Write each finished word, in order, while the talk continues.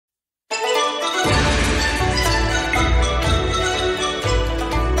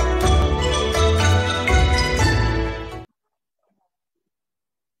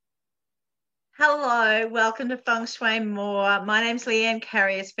Hello, welcome to Feng Shui More. My name's Leanne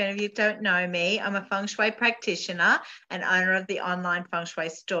Carrier. If any of you don't know me, I'm a Feng Shui practitioner and owner of the online Feng Shui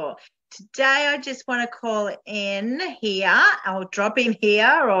store. Today, I just want to call in here, or drop in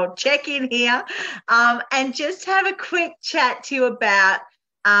here, or check in here, and just have a quick chat to you about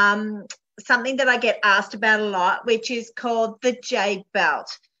something that I get asked about a lot, which is called the Jade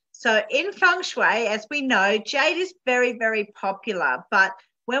Belt. So in Feng Shui, as we know, jade is very, very popular, but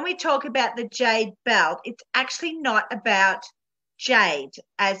when we talk about the Jade Belt, it's actually not about jade,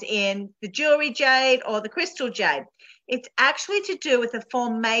 as in the jewelry jade or the crystal jade. It's actually to do with the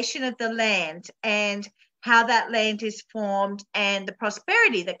formation of the land and how that land is formed and the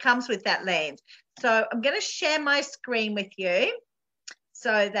prosperity that comes with that land. So I'm going to share my screen with you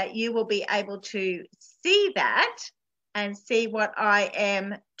so that you will be able to see that and see what I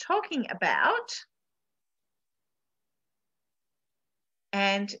am talking about.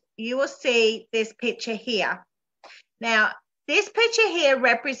 And you will see this picture here. Now, this picture here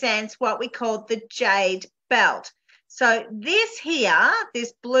represents what we call the Jade Belt. So this here,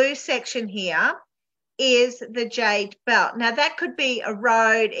 this blue section here, is the Jade Belt. Now, that could be a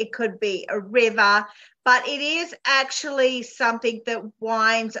road, it could be a river, but it is actually something that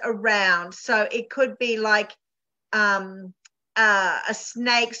winds around. So it could be like a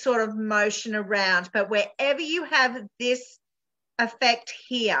snake sort of motion around. But wherever you have this effect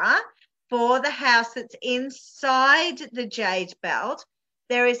here for the house that's inside the Jade Belt,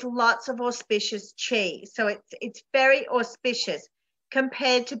 there is lots of auspicious chi. So it's very auspicious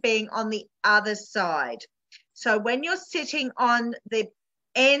compared to being on the other side. So when you're sitting on the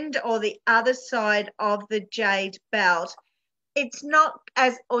end or the other side of the Jade Belt, it's not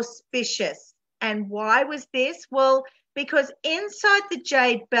as auspicious. And why was this? Well, because inside the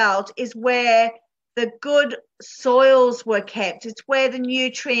Jade Belt is where the good soils were kept. It's where the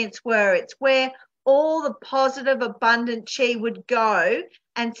nutrients were. It's where all the positive, abundant chi would go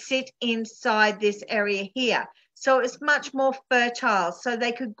and sit inside this area here. So it's much more fertile, so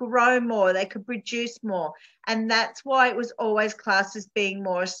they could grow more, they could produce more. And that's why it was always classed as being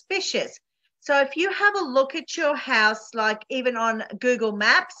more auspicious. So if you have a look at your house, like even on Google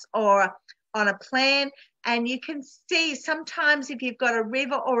Maps or on a plan, and you can see sometimes if you've got a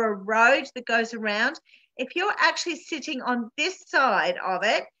river or a road that goes around, if you're actually sitting on this side of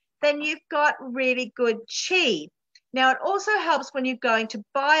it, then you've got really good chi. Now, it also helps when you're going to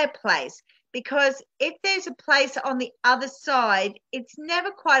buy a place, because if there's a place on the other side, it's never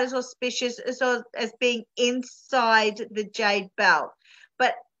quite as auspicious as being inside the Jade Belt.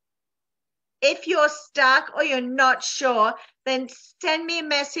 But if you're stuck or you're not sure, then send me a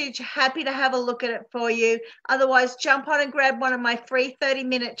message. Happy to have a look at it for you. Otherwise, jump on and grab one of my free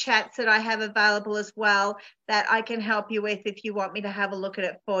 30-minute chats that I have available as well that I can help you with if you want me to have a look at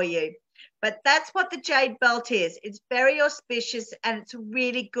it for you. But that's what the Jade Belt is. It's very auspicious and it's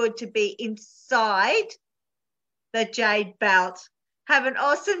really good to be inside the Jade Belt. Have an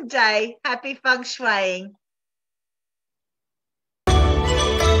awesome day. Happy feng shuiing.